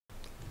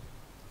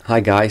Hi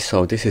guys,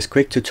 so this is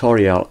quick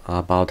tutorial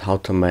about how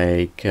to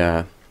make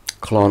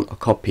clone a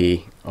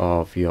copy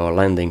of your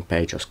landing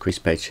page or squeeze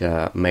page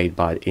made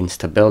by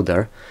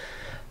Instabuilder.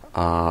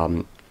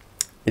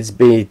 It's a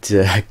bit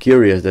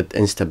curious that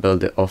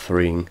Instabuilder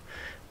offering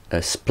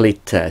a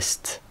split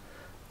test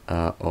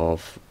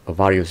of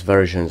various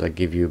versions that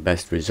give you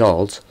best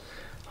results,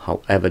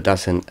 however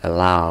doesn't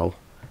allow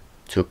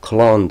to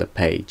clone the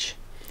page.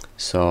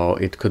 So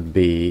it could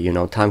be, you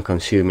know, time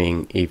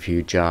consuming if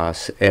you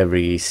just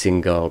every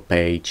single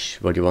page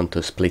what you want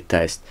to split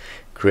test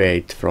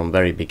create from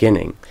very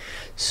beginning.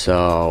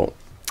 So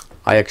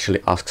I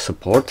actually ask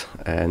support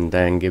and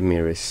then give me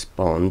a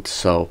response.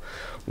 So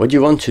what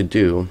you want to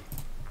do,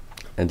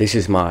 and this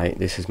is my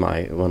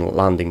one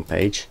landing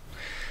page,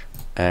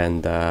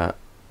 and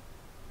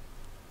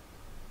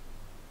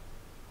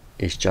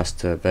it's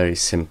just very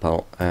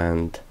simple,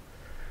 and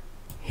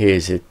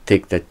here's a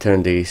tick that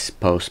turn this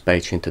post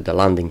page into the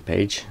landing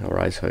page.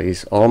 Alright, so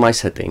here's all my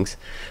settings.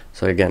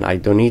 So again, I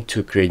don't need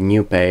to create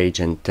new page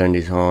and turn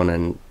this on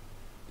and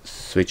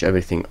switch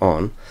everything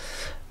on.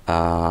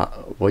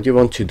 What you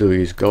want to do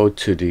is go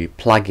to the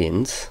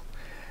plugins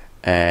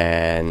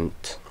and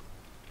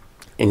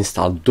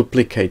install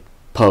duplicate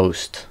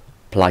post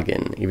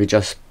plugin. If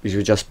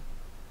you just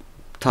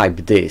type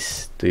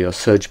this to your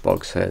search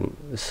box and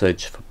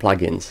search for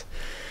plugins,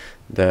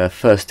 the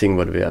first thing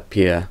what will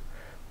appear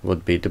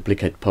would be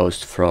duplicate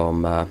post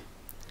from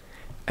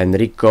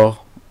Enrico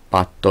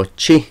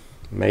Patocci,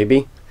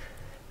 maybe.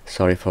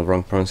 Sorry for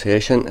wrong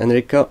pronunciation,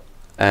 Enrico.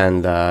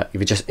 And if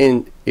you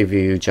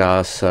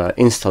just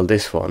install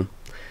this one,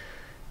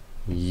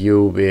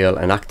 you will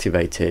and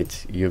activate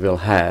it. You will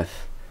have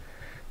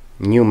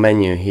new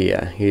menu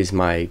here. Here's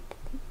my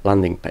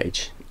landing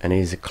page, and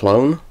here's a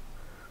clone.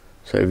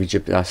 So if you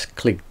just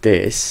click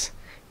this,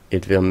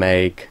 it will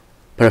make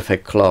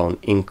perfect clone,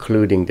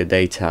 including the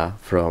data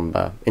from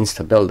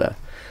Instabuilder.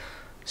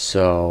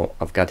 So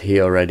I've got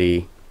here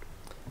already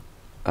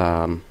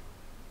a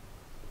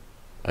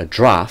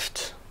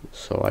draft,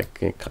 so I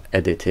can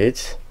edit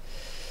it,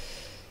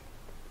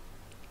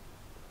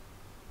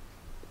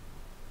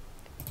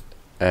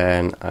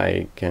 and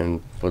I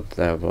can put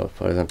level,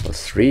 for example,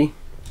 3.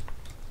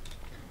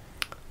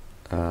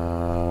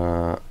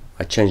 I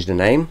change the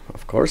name,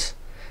 of course,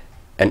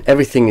 and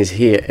everything is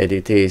here as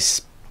it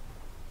is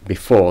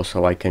before,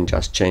 so I can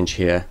just change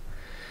here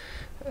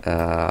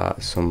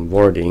some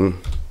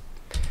wording.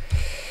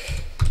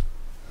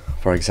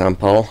 For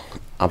example,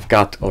 I've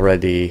got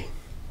already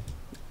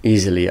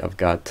I've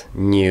got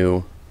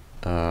new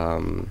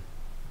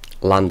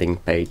landing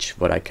page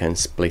what I can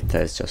split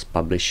test, just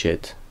publish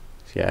it.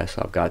 Yeah,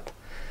 so I've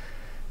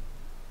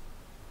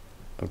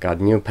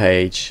got new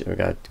page, I've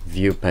got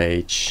view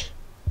page,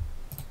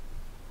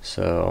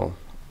 so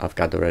I've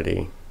got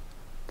already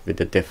with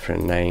a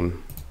different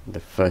name. The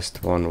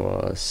first one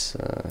was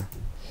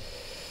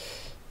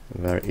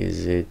where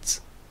is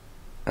it?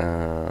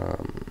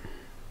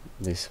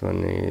 This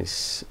one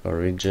is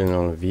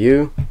original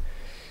view.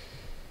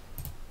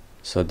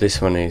 So this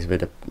one is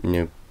with the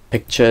new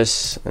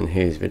pictures, and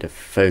here's with a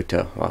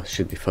photo. Well, it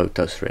should be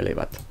photos really,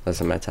 but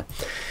doesn't matter.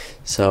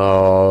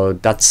 So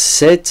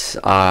that's it.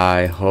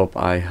 I hope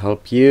I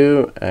help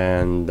you,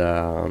 and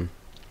have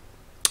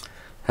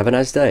a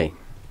nice day.